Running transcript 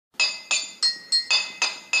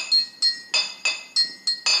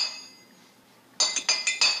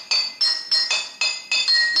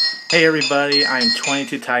Hey everybody, I'm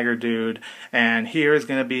 22 Tiger Dude, and here is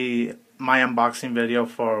going to be my unboxing video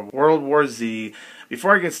for World War Z.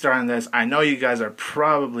 Before I get started on this, I know you guys are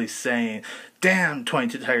probably saying, damn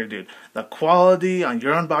 22 Tiger Dude, the quality on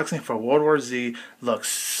your unboxing for World War Z looks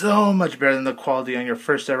so much better than the quality on your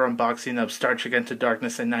first ever unboxing of Star Trek Into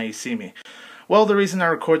Darkness and Now You See Me. Well, the reason I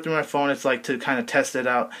record through my phone is like to kind of test it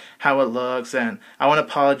out, how it looks, and I want to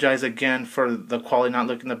apologize again for the quality not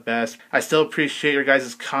looking the best. I still appreciate your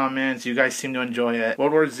guys' comments. You guys seem to enjoy it.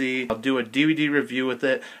 World War Z, I'll do a DVD review with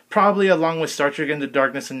it, probably along with Star Trek Into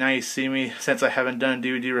Darkness and Now You See Me, since I haven't done a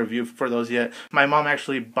DVD review for those yet. My mom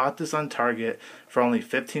actually bought this on Target for only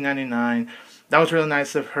 $15.99. That was really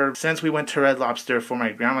nice of her. Since we went to Red Lobster for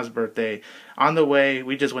my grandma's birthday, on the way,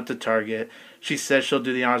 we just went to Target. She said she'll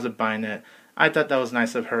do the honors of buying it. I thought that was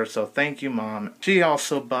nice of her, so thank you, Mom. She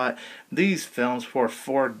also bought these films for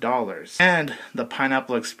 $4 and the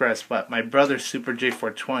Pineapple Express, but my brother Super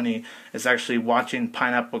J420 is actually watching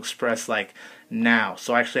Pineapple Express like now,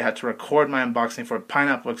 so I actually had to record my unboxing for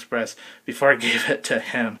Pineapple Express before I gave it to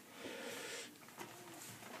him.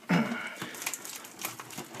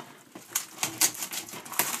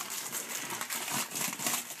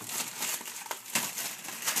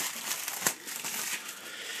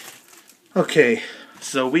 Okay,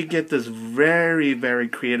 so we get this very, very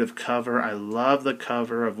creative cover. I love the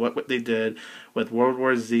cover of what they did with World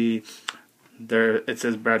War Z. There, it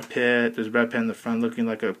says Brad Pitt. There's Brad Pitt in the front looking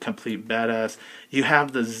like a complete badass. You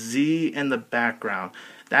have the Z in the background.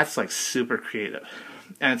 That's like super creative.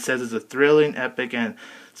 And it says it's a thrilling, epic, and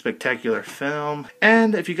spectacular film.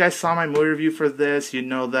 And if you guys saw my movie review for this, you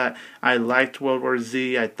know that I liked World War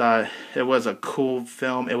Z. I thought it was a cool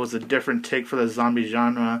film. It was a different take for the zombie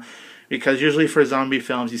genre, because usually for zombie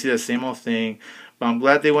films you see the same old thing. But I'm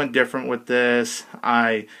glad they went different with this.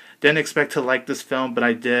 I didn't expect to like this film, but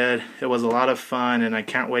I did. It was a lot of fun, and I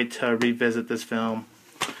can't wait to revisit this film.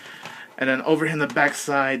 And then over here in the back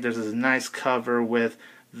side, there's this nice cover with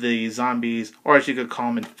the zombies, or as you could call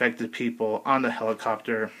them, infected people, on the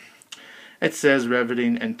helicopter. It says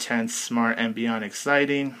riveting, intense, smart, and beyond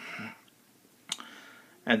exciting.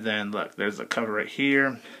 And then look, there's the cover right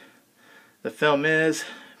here. The film is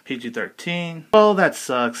PG-13. Well, that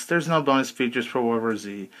sucks. There's no bonus features for World War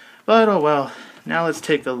Z. But oh well. Now let's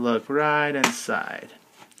take a look right inside.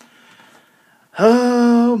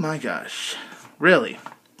 Oh my gosh. Really?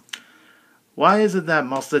 Why is it that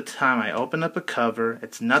most of the time I open up a cover,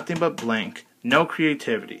 it's nothing but blank, no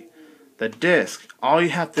creativity? The disc, all you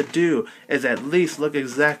have to do is at least look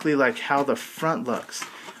exactly like how the front looks,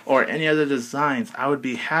 or any other designs. I would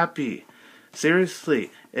be happy.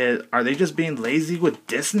 Seriously, are they just being lazy with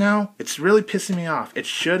discs now? It's really pissing me off. It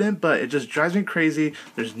shouldn't, but it just drives me crazy.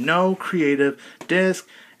 There's no creative disc,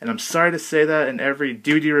 and I'm sorry to say that in every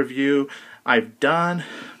DVD review I've done,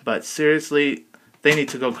 but seriously, they need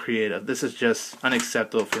to go creative. This is just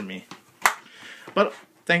unacceptable for me. But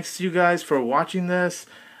thanks to you guys for watching this.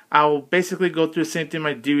 I'll basically go through the same thing in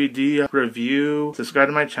my DVD review. Subscribe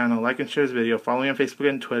to my channel, like and share this video, follow me on Facebook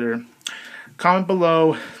and Twitter. Comment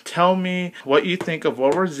below, tell me what you think of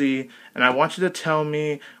World War Z, and I want you to tell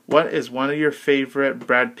me what is one of your favorite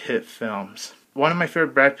Brad Pitt films. One of my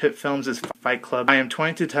favorite Brad Pitt films is Fight Club. I am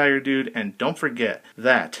 22 Tiger Dude, and don't forget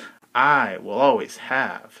that I will always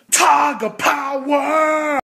have Tiger Power!